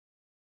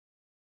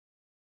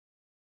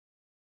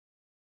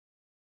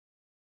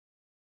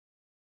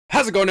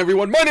How's it going,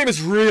 everyone? My name is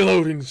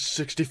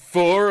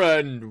Reloading64,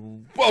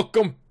 and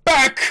welcome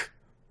back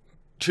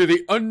to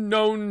the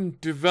Unknown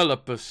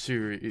Developer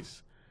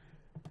series.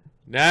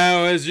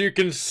 Now, as you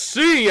can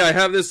see, I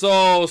have this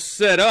all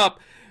set up.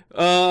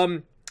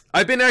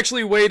 I've been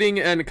actually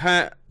waiting, and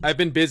I've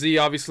been busy,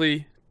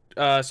 obviously,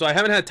 so I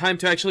haven't had time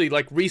to actually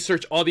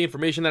research all the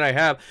information that I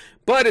have.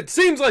 But it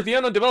seems like the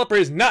Unknown Developer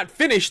is not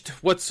finished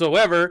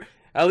whatsoever,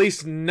 at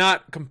least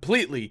not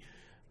completely,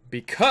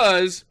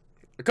 because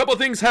a couple of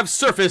things have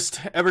surfaced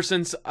ever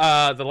since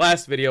the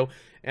last video,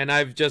 and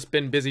I've just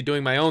been busy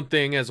doing my own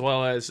thing as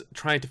well as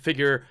trying to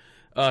figure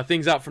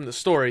things out from the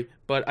story,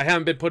 but I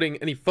haven't been putting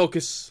any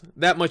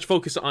that much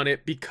focus on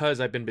it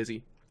because I've been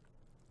busy.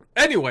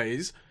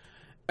 Anyways,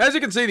 as you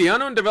can see, the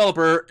Unknown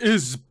Developer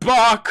is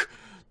back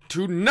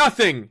to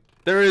nothing.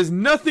 There is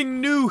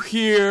nothing new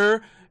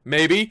here,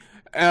 maybe,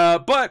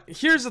 but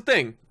here's the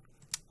thing.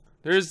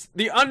 There's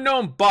the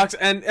unknown box,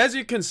 and as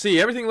you can see,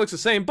 everything looks the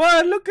same,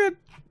 but look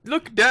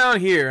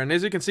down here, and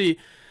as you can see,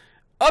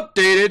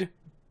 updated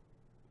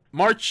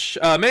May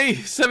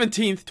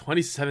 17th,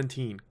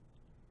 2017.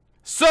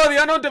 So the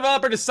Unknown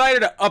Developer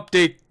decided to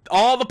update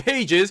all the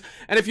pages,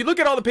 and if you look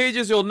at all the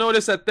pages, you'll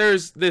notice that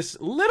there's this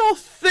little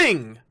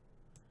thing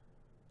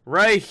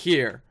right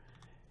here.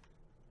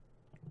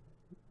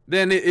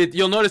 Then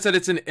you'll notice that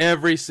it's in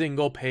every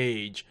single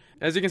page.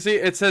 As you can see,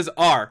 it says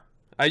R.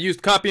 I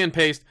used copy and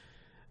paste.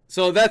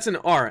 So that's an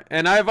R,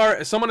 and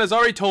someone has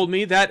already told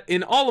me that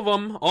in all of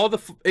them, all the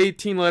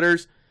 18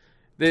 letters,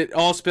 it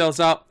all spells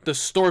out the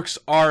storks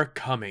are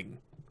coming.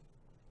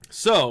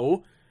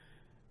 So,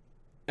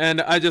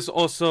 and I just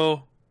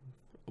also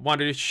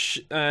wanted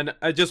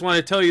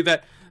to tell you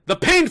that the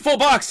painful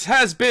box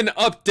has been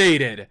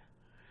updated.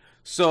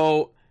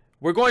 So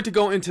we're going to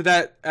go into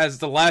that as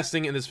the last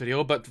thing in this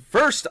video, but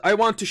first I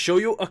want to show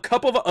you a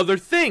couple of other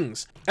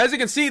things. As you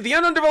can see, the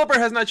Unknown Developer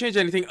has not changed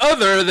anything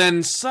other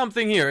than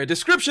something here, a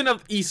description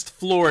of East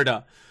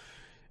Florida.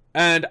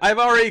 And I've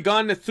already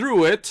gone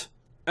through it,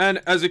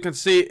 and as you can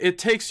see, it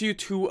takes you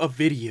to a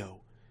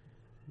video.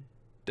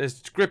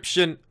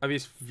 Description of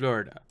East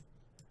Florida.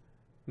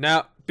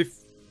 Now,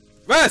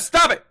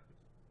 stop it!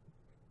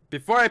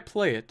 Before I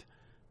play it,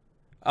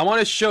 I want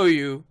to show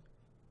you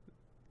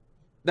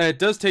that it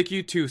does take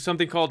you to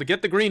something called the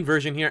Get the Green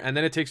version here, and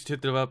then it takes you to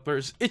the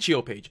developer's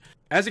itch.io page.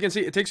 As you can see,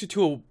 it takes you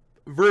to a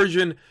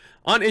version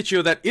on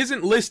itch.io that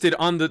isn't listed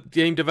on the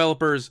game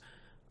developer's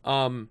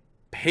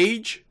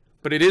page,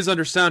 but it is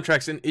under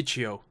soundtracks in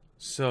itch.io.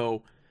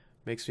 So,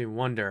 makes me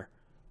wonder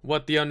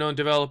what the Unknown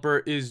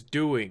Developer is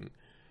doing.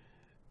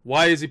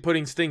 Why is he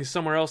putting things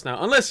somewhere else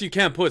now? Unless you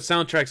can't put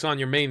soundtracks on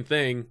your main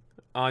thing,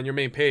 on your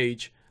main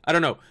page. I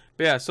don't know.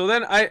 But yeah, so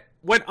then I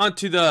went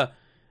onto the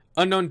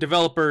Unknown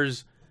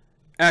Developer's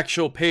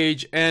actual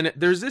page, and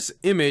there's this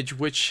image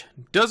which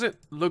doesn't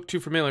look too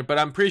familiar, but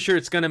I'm pretty sure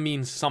it's gonna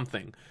mean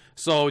something.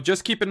 So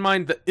just keep in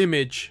mind the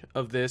image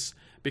of this,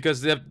 because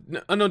the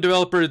Unknown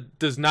Developer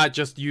does not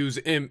just use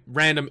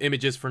random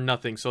images for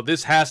nothing, so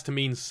this has to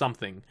mean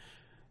something.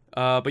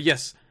 But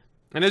yes,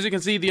 and as you can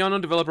see, the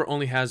Unknown Developer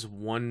only has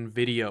one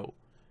video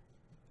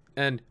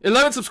and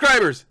 11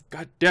 subscribers.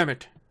 God damn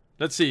it.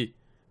 Let's see.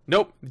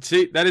 Nope,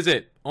 see, that is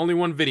it, only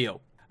one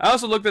video. I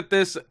also looked at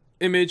this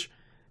image.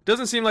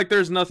 Doesn't seem like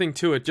there's nothing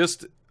to it,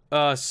 just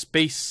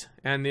space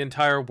and the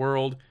entire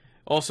world.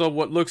 Also,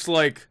 what looks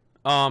like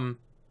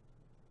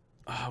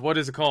what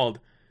is it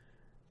called?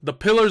 The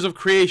Pillars of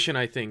Creation,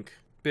 I think.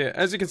 Yeah,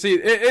 as you can see,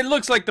 it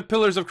looks like the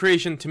Pillars of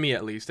Creation to me,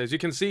 at least. As you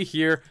can see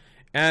here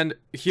and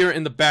here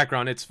in the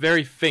background, it's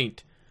very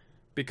faint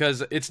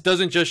because it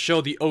doesn't just show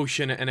the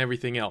ocean and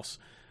everything else.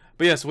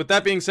 But yes, with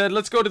that being said,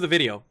 let's go to the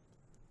video.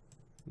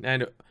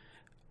 And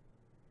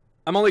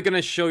I'm only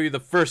gonna show you the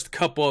first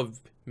couple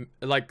of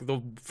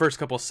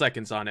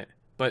seconds on it,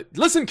 but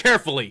listen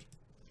carefully.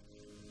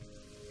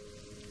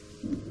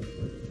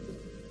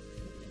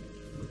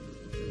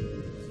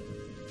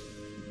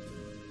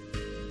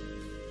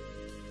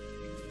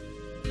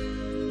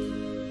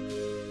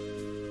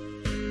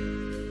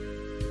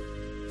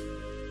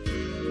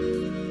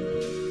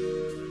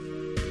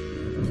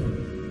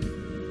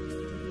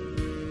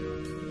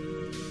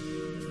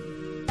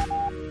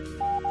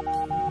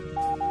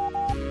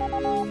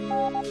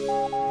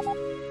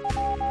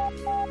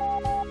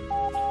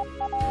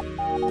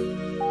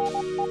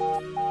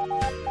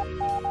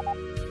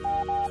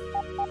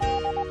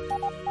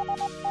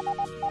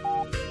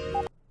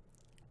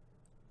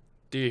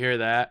 Do you hear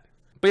that?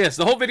 But yes,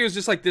 the whole video is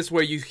just like this,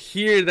 where you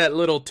hear that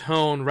little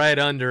tone right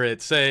under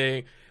it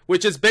saying,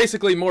 which is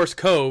basically Morse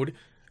code.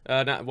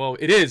 Well,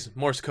 it is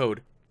Morse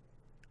code.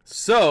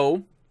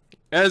 So,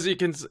 as you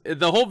can,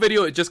 the whole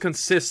video, it just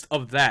consists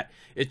of that.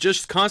 It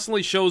just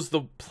constantly shows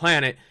the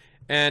planet,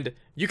 and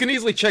you can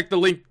easily check the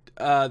link,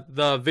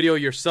 the video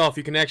yourself.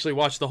 You can actually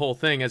watch the whole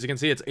thing. As you can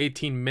see, it's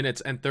 18 minutes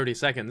and 30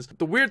 seconds.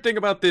 The weird thing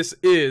about this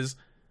is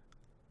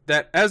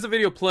that as the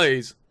video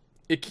plays,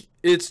 it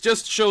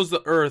just shows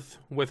the Earth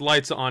with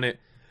lights on it,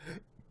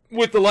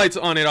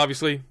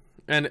 obviously,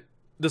 and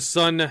the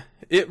sun.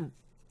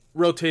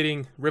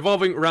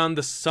 revolving around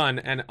the sun,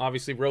 and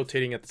obviously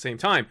rotating at the same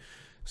time.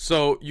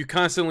 So you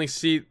constantly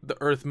see the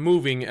Earth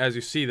moving as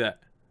you see that.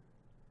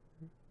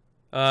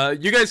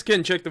 You guys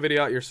can check the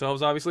video out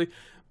yourselves, obviously,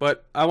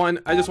 but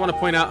I just want to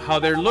point out how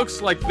there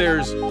looks like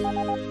there's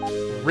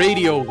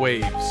radio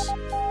waves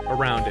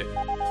around it.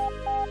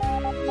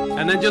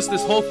 And then just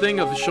this whole thing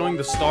of showing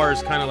the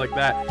stars kind of like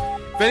that.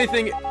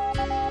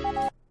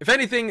 If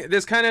anything,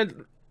 this kind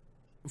of,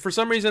 for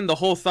some reason, the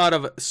whole thought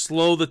of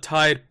slow the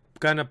tide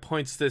kind of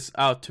points this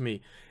out to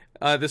me.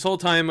 This whole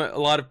time, a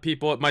lot of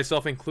people,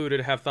 myself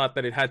included, have thought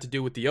that it had to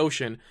do with the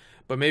ocean,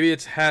 but maybe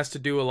it has to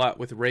do a lot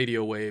with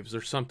radio waves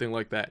or something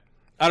like that.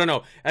 I don't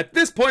know. At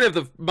this point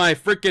of my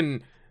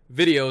freaking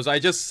videos, I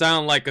just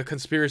sound like a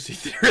conspiracy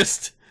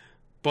theorist,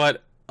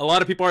 but a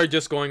lot of people are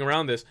just going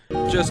around this.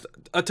 Just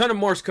a ton of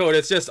Morse code.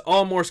 It's just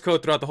all Morse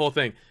code throughout the whole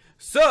thing.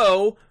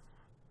 So,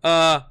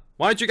 why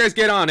don't you guys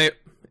get on it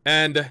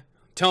and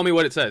tell me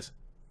what it says?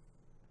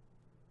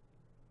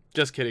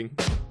 Just kidding.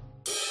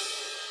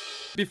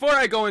 Before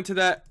I go into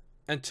that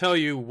and tell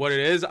you what it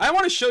is, I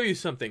want to show you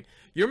something.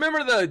 You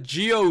remember the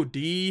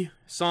God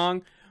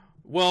song?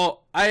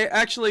 Well, I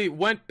actually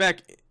went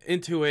back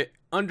into it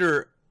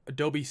under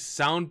Adobe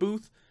Sound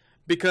Booth,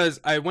 because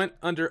I went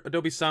under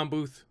Adobe Sound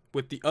Booth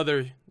with the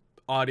other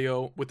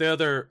audio,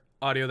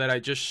 that I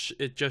just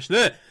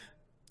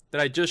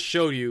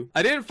showed you.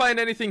 I didn't find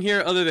anything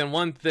here other than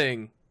one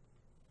thing.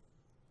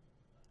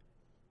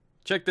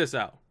 Check this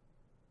out.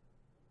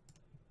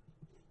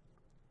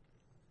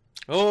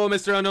 Oh,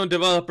 Mr. Unknown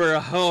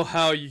Developer, oh,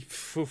 how you...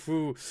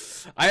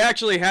 I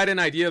actually had an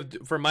idea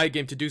for my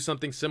game to do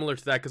something similar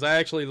to that, because I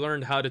actually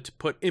learned how to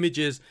put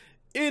images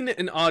in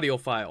an audio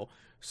file.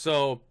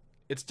 So,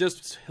 it's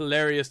just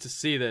hilarious to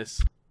see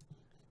this.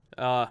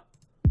 But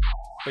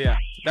yeah,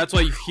 that's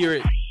why you hear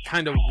it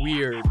kind of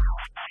weird.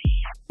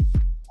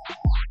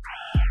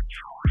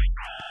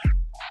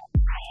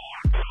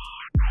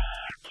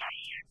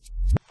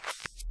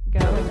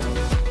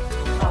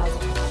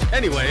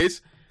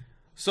 Anyways,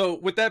 so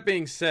with that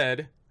being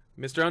said,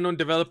 Mr. Unknown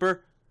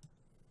Developer,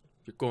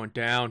 you're going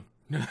down.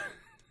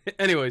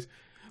 Anyways,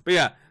 but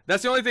yeah,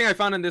 that's the only thing I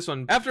found in this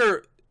one.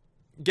 After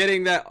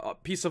getting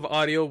that piece of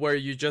audio where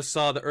you just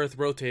saw the Earth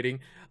rotating,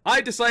 I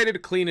decided to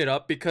clean it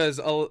up because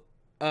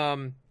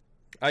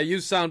I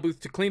used Sound Booth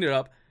to clean it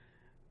up,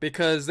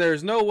 because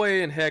there's no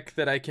way in heck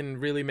that I can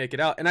really make it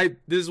out. And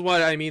this is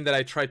what I mean that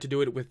I tried to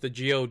do it with the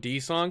God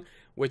song,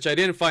 which I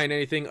didn't find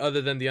anything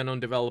other than the Unknown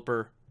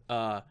Developer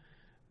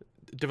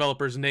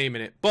developer's name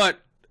in it.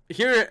 But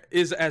here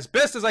is as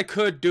best as I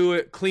could do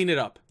it, clean it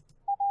up.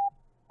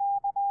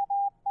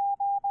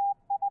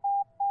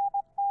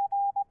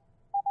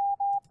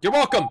 You're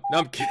welcome. No,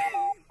 I'm kidding.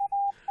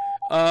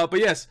 But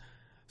yes,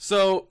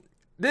 so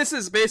this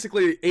is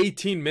basically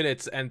 18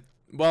 minutes and,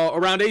 well,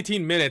 around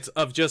 18 minutes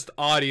of just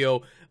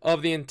audio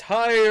of the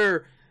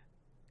entire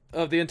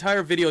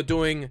video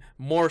doing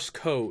Morse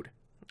code.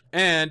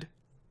 And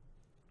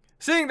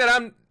seeing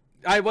that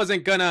I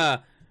wasn't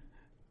gonna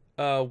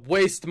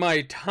waste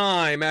my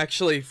time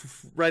actually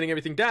writing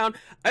everything down,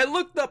 I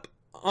looked up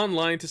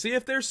online to see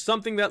if there's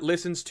something that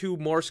listens to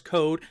Morse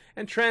code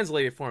and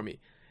translate it for me.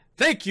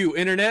 Thank you,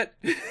 internet.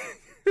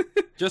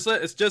 just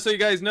so you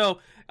guys know,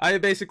 I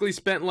basically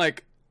spent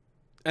like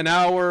an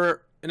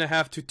hour and a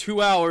half to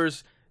 2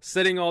 hours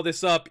setting all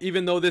this up,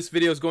 even though this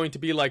video is going to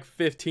be like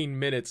 15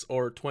 minutes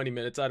or 20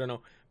 minutes, I don't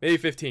know, maybe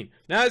 15.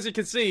 Now, as you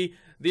can see,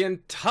 the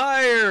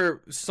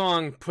entire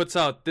song puts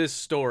out this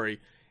story.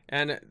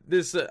 And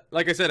this,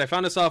 like I said, I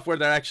found a software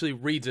that actually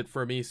reads it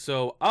for me,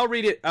 so I'll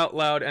read it out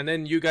loud, and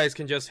then you guys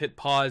can just hit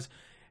pause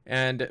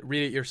and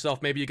read it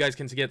yourself. Maybe you guys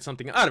can get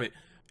something out of it.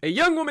 A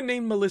young woman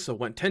named Melissa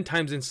went 10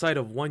 times inside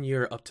of 1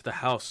 year up to the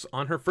house.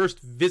 On her first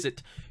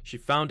visit, she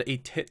found a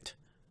tit,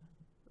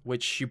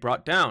 which she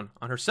brought down.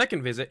 On her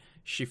second visit,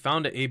 she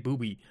found a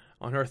booby.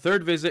 On her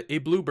third visit, a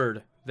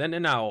bluebird, then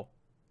an owl,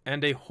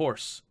 and a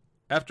horse.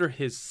 After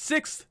his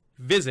 6th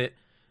visit,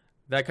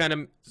 that kind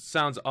of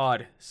sounds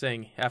odd,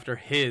 saying after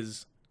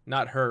his,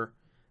 not her.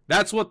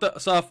 That's what the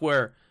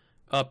software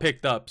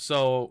picked up.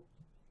 So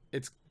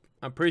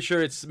I'm pretty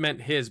sure it's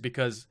meant his,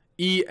 because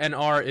E and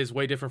R is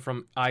way different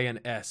from I and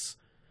S.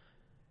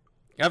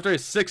 After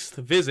his 6th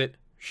visit,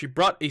 she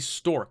brought a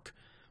stork.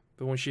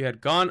 But when she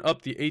had gone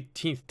up the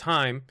 18th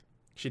time,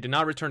 she did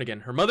not return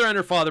again. Her mother and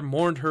her father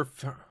mourned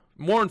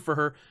for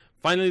her.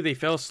 Finally, they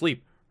fell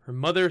asleep. Her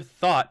mother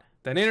thought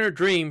that in her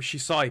dream she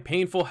saw a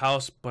painful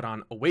house, but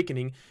on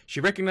awakening,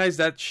 she recognized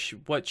that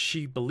what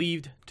she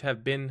believed to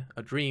have been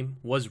a dream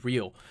was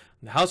real.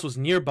 The house was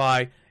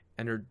nearby,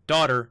 and her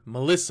daughter,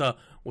 Melissa,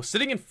 was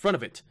sitting in front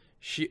of it.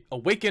 She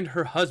awakened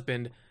her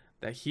husband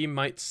that he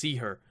might see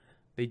her.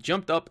 They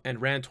jumped up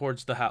and ran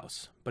towards the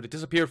house, but it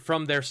disappeared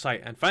from their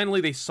sight, and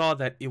finally they saw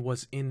that it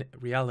was in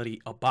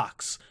reality a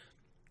box.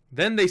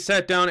 Then they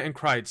sat down and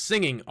cried,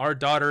 singing, "Our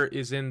daughter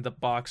is in the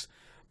box,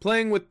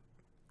 playing with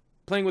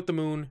the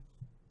moon.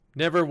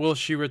 Never will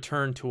she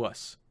return to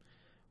us."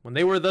 When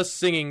they were thus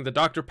singing, the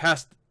doctor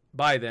passed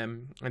by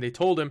them, and they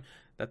told him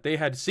that they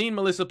had seen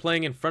Melissa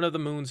playing in front of the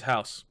moon's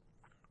house.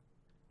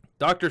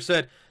 Doctor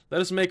said,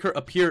 Let us make her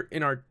appear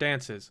in our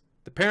dances.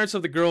 The parents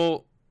of the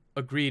girl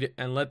agreed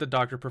and let the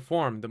doctor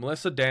perform the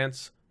Melissa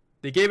dance.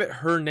 They gave it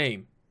her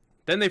name.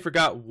 Then they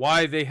forgot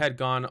why they had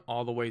gone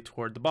all the way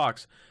toward the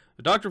box.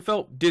 The doctor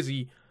felt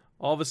dizzy.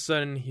 All of a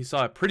sudden, he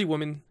saw a pretty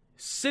woman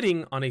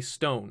sitting on a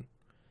stone.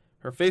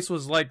 Her face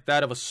was like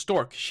that of a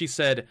stork. She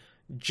said,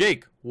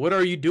 "Jake, what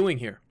are you doing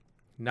here?"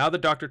 Now the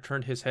doctor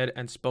turned his head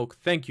and spoke.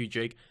 "Thank you,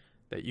 Jake,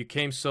 that you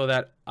came so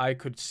that I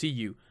could see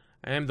you.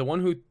 I am the one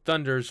who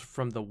thunders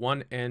from the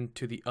one end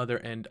to the other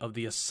end of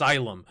the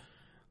asylum."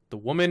 The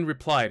woman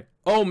replied,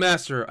 "Oh,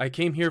 master, I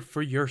came here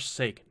for your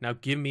sake. Now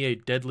give me a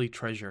deadly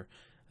treasure."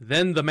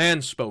 Then the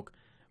man spoke.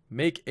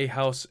 "Make a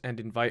house and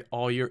invite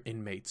all your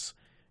inmates."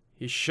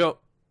 He showed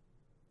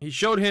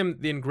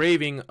him the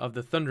engraving of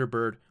the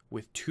Thunderbird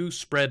with 2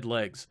 spread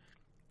legs.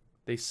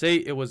 They say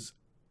it was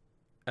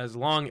as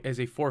long as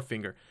a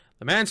forefinger.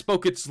 The man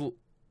spoke. Its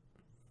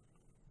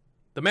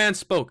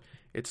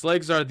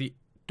legs are the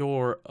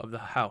door of the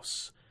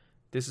house.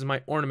 This is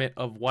my ornament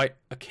of white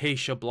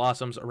acacia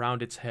blossoms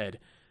around its head.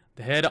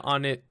 The head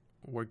on it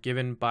were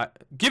given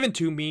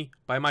to me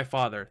by my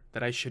father,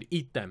 that I should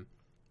eat them.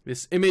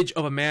 This image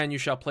of a man you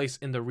shall place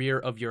in the rear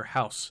of your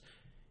house.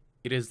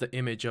 It is the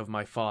image of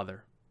my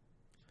father.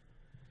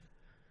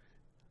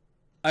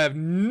 I have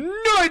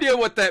no idea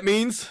what that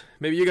means.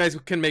 Maybe you guys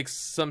can make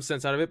some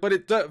sense out of it.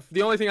 But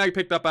the only thing I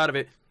picked up out of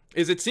it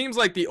is it seems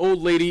like the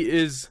old lady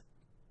is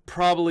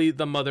probably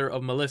the mother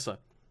of Melissa.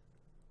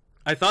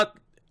 I thought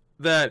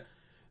that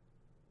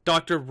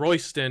Dr.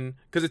 Royston,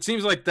 because it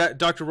seems like that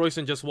Dr.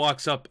 Royston just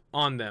walks up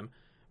on them.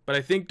 But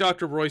I think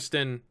Dr.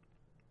 Royston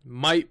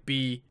might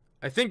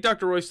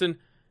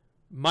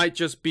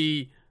just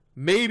be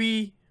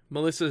maybe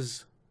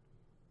Melissa's...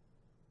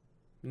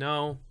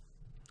 No.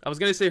 I was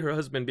going to say her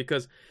husband,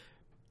 because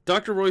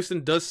Dr.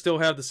 Royston does still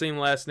have the same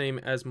last name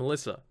as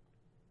Melissa.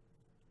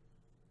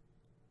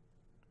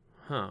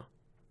 Huh.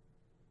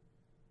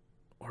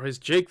 Or is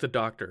Jake the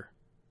doctor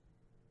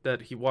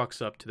that he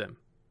walks up to them?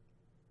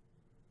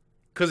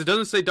 Because it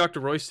doesn't say Dr.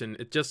 Royston,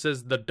 it just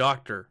says the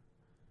doctor.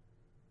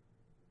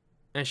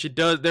 And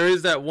there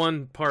is that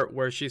one part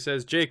where she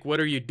says, "Jake, what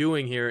are you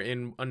doing here?"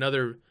 in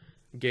another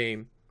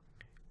game.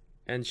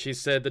 And she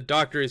said, "The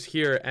doctor is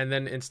here." And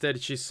then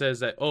instead she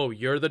says that, "Oh,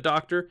 you're the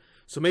doctor?"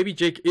 So maybe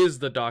Jake is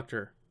the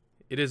doctor.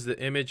 It is the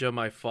image of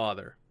my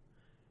father.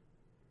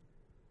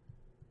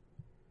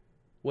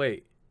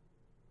 Wait.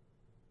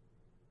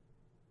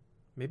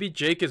 Maybe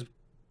Jake is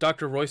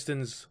Dr.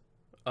 Royston's,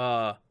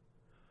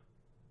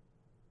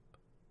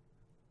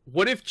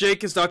 What if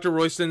Jake is Dr.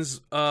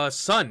 Royston's,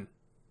 son?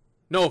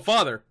 No,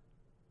 father.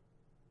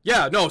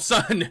 Yeah, no,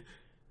 son.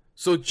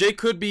 So Jake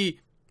could be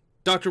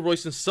Dr.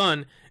 Royston's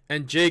son,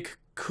 and Jake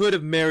could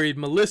have married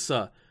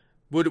Melissa,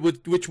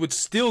 which would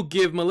still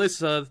give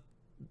Melissa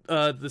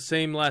the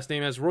same last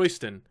name as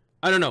Royston.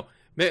 I don't know.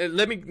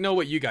 Let me know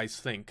what you guys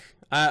think.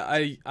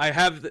 I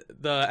have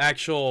the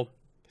actual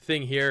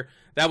thing here.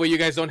 That way you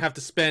guys don't have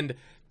to spend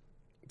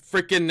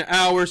freaking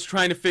hours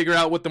trying to figure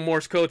out what the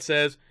Morse code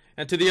says.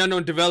 And to the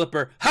unknown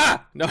developer,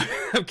 ha! No,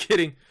 I'm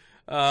kidding.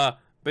 But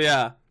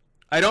yeah,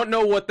 I don't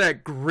know what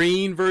that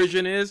green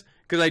version is,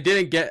 because I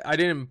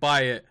didn't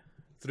buy it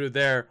through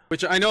there,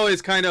 which I know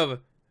is kind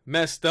of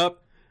messed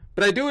up.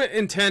 But I do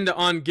intend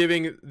on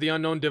giving the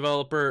unknown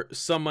developer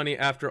some money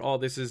after all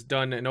this is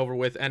done and over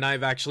with, and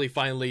I've actually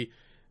finally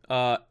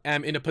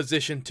am in a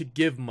position to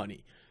give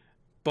money.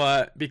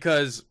 But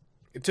because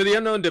to the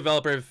unknown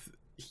developer,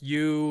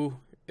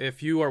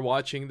 if you are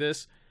watching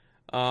this,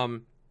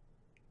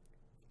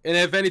 and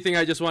if anything,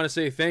 I just want to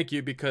say thank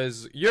you,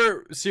 because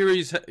your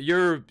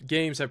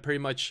games have pretty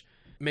much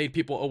made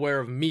people aware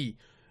of me.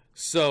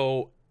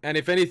 So, and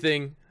if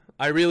anything,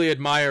 I really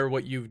admire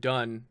what you've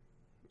done,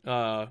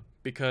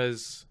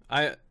 because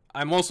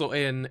I'm also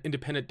an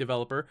independent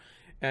developer,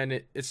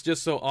 and it's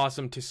just so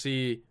awesome to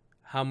see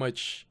how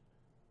much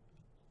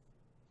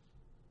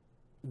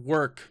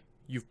work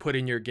you've put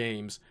in your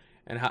games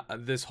and how,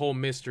 this whole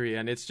mystery,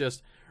 and it's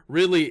just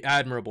really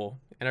admirable,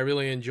 and I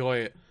really enjoy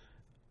it.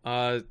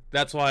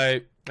 That's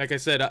why, like I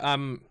said,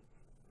 I'm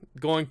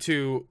going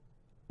to,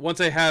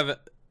 once I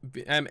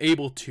am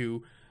able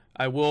to,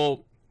 I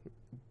will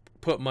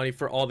put money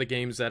for all the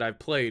games that I've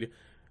played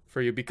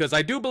for you, because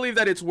I do believe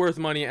that it's worth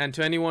money. And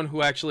to anyone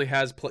who actually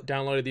has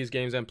downloaded these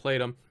games and played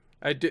them,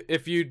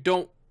 if you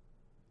don't,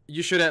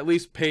 you should at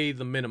least pay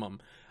the minimum.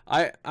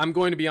 I'm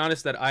going to be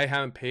honest that I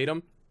haven't paid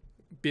them,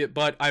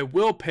 but I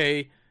will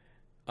pay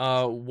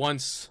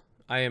once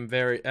I am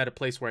at a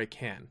place where I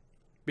can,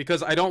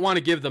 because I don't want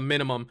to give the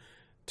minimum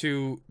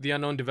to the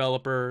unknown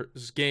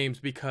developer's games,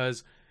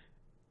 because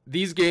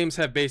these games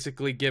have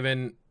basically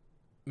given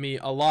me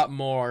a lot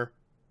more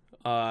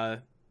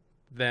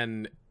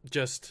than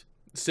just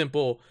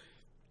simple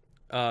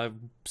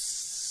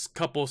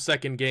couple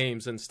second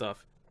games and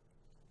stuff.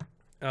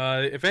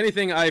 If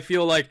anything, I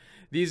feel like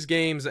these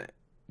games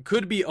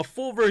could be a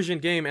full version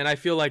game, and I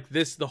feel like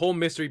the whole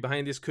mystery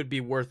behind this could be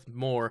worth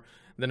more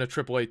than a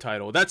AAA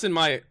title. That's in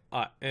my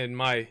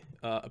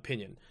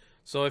opinion.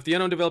 So if the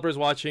unknown developer is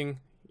watching,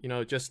 you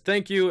know, just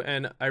thank you,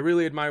 and I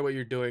really admire what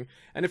you're doing.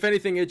 And if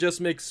anything, it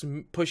just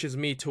pushes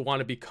me to want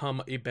to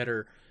become a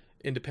better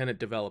independent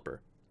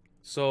developer.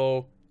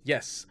 So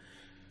yes,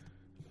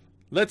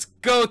 let's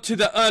go to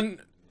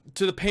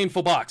the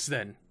painful box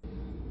then.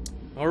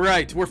 All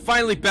right, we're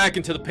finally back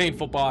into the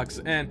painful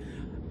box, and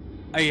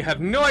I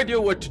have no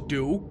idea what to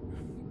do,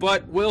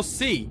 but we'll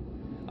see.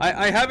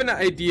 I have an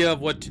idea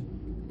of what to.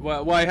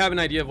 Well, I have an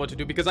idea of what to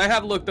do because I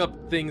have looked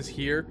up things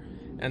here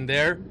and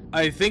there.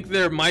 I think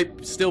there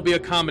might still be a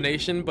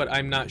combination, but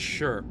I'm not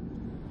sure.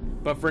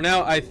 But for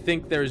now, I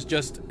think there's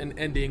just an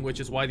ending,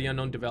 which is why the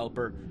unknown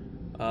developer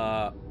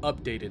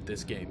updated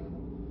this game.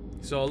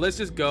 So let's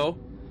just go.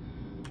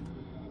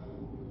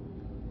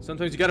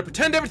 Sometimes you gotta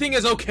pretend everything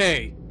is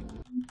okay.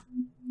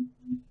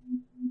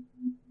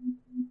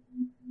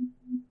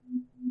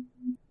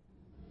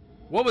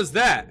 What was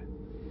that?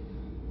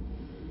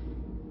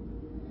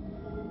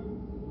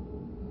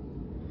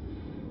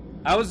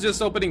 I was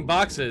just opening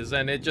boxes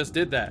and it just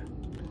did that.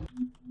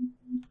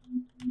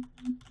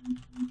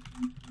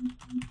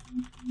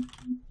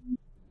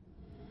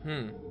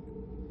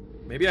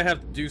 Maybe I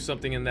have to do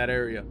something in that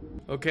area.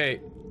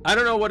 Okay, I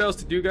don't know what else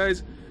to do,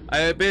 guys.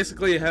 I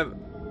basically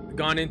have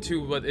gone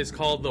into what is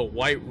called the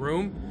White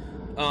Room.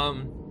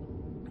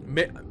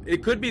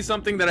 It could be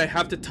something that I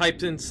have to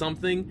type in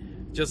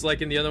something, just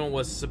like in the other one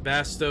was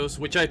Sebastos,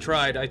 which I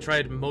tried. I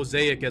tried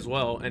Mosaic as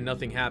well, and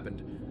nothing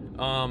happened.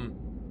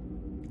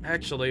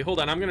 Actually, hold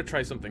on, I'm gonna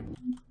try something.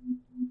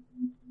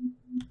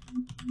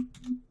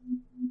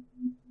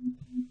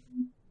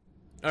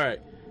 Alright,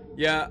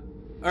 yeah.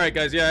 Alright,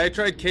 guys, yeah, I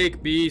tried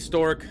Cake, Bee,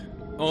 Stork,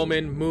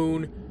 Omen,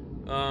 Moon,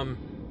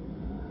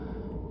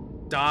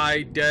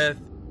 Die,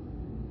 Death.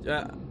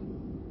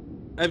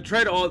 I've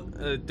tried all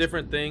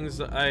different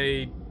things.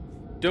 I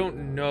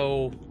don't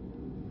know.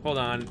 Hold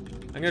on.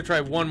 I'm gonna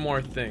try one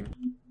more thing.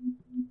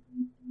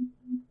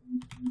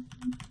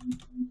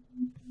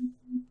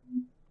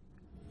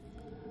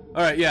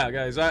 Alright, yeah,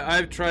 guys,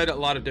 I've tried a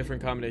lot of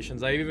different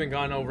combinations. I've even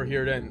gone over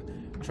here and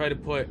tried to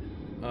put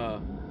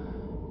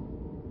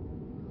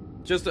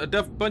just a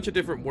bunch of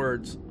different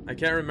words. I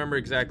can't remember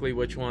exactly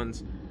which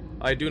ones.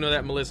 I do know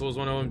that Melissa was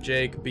one of them.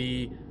 Jake,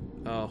 Bee,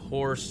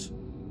 Horse,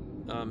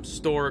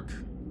 Stork,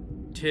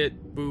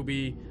 Tit,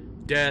 Booby,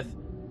 Death.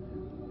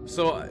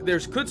 So there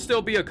could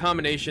still be a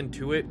combination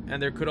to it, and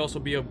there could also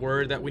be a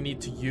word that we need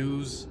to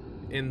use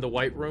in the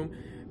White Room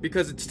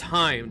because it's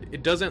timed.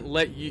 It doesn't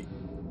let you.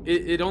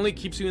 It only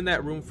keeps you in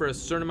that room for a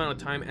certain amount of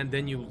time, and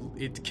then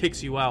it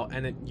kicks you out,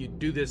 and then you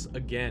do this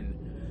again.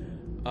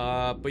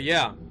 But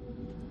yeah,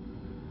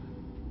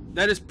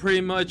 that is pretty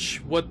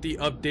much what the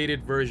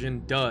updated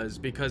version does,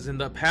 because in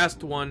the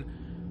past one,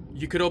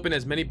 you could open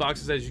as many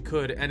boxes as you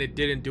could, and it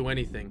didn't do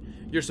anything.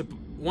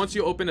 Once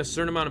you open a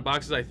certain amount of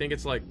boxes, I think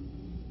it's like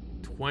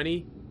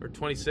 20 or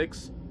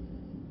 26.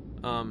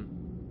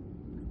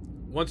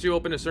 Once you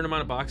open a certain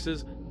amount of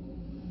boxes,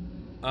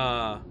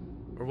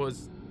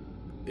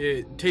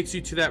 it takes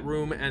you to that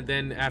room, and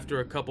then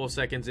after a couple of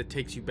seconds it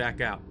takes you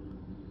back out.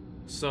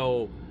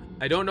 So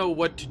I don't know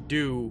what to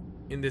do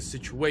in this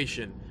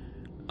situation.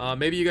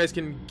 Maybe you guys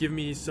can give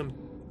me some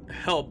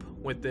help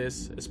with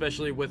this,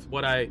 especially with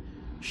what I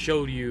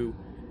showed you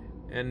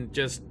and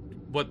just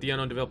what the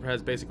unknown developer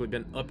has basically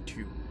been up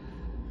to.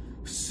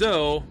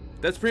 So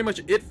that's pretty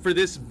much it for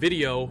this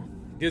video.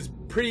 It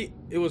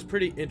was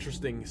pretty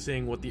interesting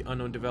seeing what the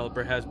unknown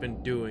developer has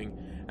been doing,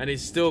 and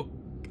he's still.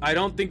 I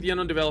don't think the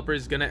unknown developer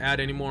is gonna add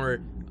any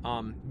more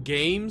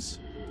games.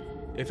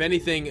 If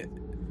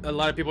anything, a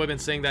lot of people have been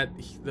saying that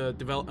the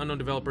unknown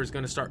developer is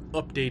gonna start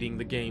updating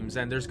the games,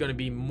 and there's gonna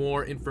be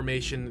more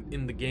information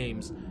in the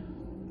games,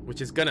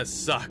 which is gonna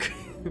suck.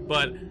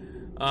 but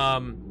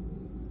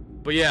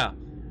yeah,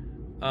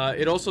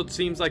 it also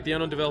seems like the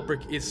unknown developer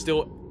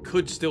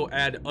could still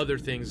add other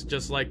things,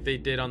 just like they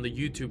did on the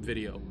YouTube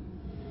video.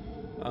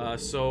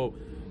 So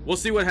we'll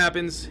see what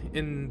happens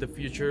in the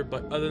future,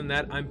 but other than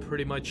that, I'm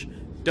pretty much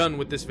done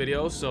with this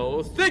video.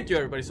 So thank you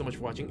everybody so much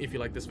for watching. If you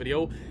like this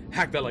video,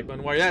 hack that like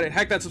button while you're at it,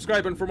 hack that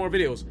subscribe button for more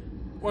videos.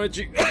 Why don't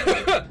you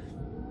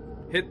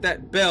hit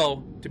that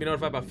bell to be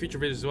notified about future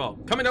videos as well.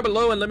 Comment down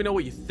below and let me know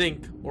what you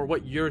think, or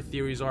what your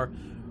theories are,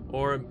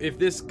 or if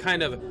this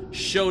kind of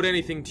showed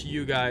anything to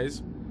you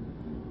guys,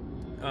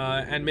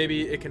 and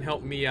maybe it can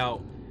help me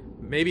out.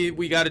 Maybe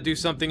we got to do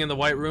something in the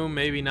White Room,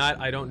 maybe not,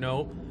 I don't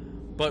know,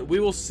 but we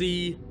will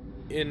see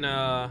in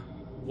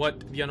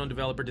what the unknown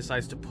developer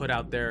decides to put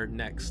out there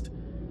next.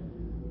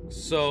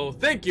 So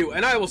thank you,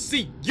 and I will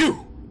see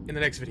you in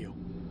the next video.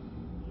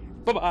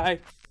 Bye bye.